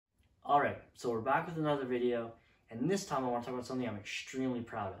Alright, so we're back with another video, and this time I want to talk about something I'm extremely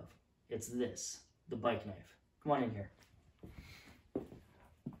proud of. It's this, the bike knife. Come on in here.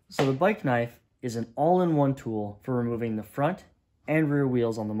 So the bike knife is an all-in-one tool for removing the front and rear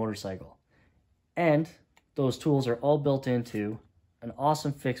wheels on the motorcycle. And those tools are all built into an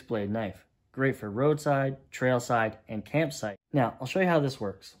awesome fixed blade knife. Great for roadside, trailside, and campsite. Now, I'll show you how this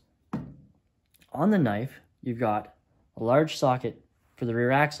works. On the knife, you've got a large socket for the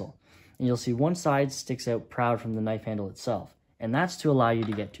rear axle, and you'll see one side sticks out proud from the knife handle itself, and that's to allow you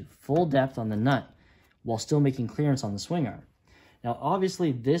to get to full depth on the nut while still making clearance on the swing arm. Now,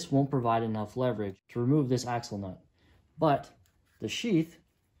 obviously, this won't provide enough leverage to remove this axle nut, but the sheath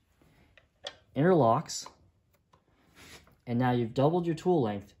interlocks, and now you've doubled your tool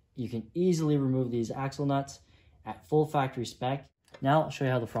length. You can easily remove these axle nuts at full factory spec. Now I'll show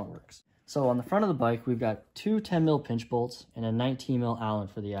you how the front works. So on the front of the bike, we've got two 10mm pinch bolts and a 19mm Allen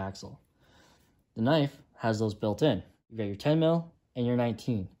for the axle. The knife has those built in. You've got your 10mm and your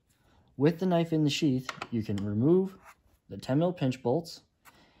 19. With the knife in the sheath, you can remove the 10mm pinch bolts,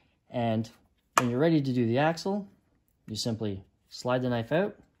 and when you're ready to do the axle, you simply slide the knife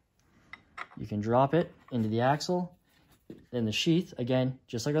out. You can drop it into the axle. Then the sheath, again,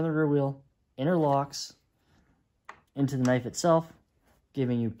 just like on the rear wheel, interlocks into the knife itself,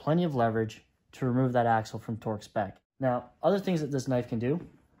 giving you plenty of leverage to remove that axle from torque spec. Now, other things that this knife can do,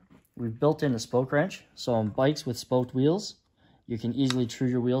 we've built in a spoke wrench, so on bikes with spoked wheels, you can easily true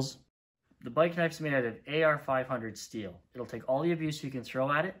your wheels. The bike knife's made out of AR500 steel. It'll take all the abuse you can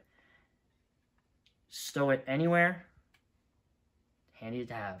throw at it, stow it anywhere, handy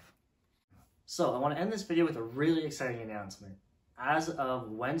to have. So I want to end this video with a really exciting announcement. As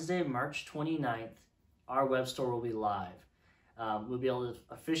of Wednesday, March 29th, our web store will be live. We'll be able to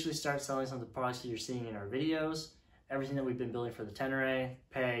officially start selling some of the products that you're seeing in our videos, everything that we've been building for the Tenere,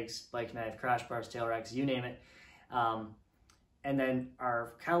 pegs, bike knife, crash bars, tail racks, you name it. And then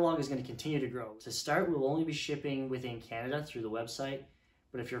our catalog is going to continue to grow. To start, we'll only be shipping within Canada through the website,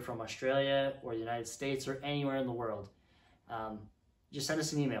 but if you're from Australia or the United States or anywhere in the world, just send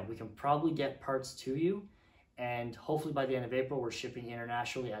us an email. We can probably get parts to you, and hopefully by the end of April, we're shipping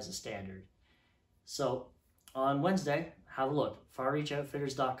internationally as a standard. So on Wednesday, have a look,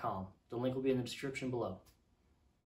 far.reach.outfitters.com. The link will be in the description below.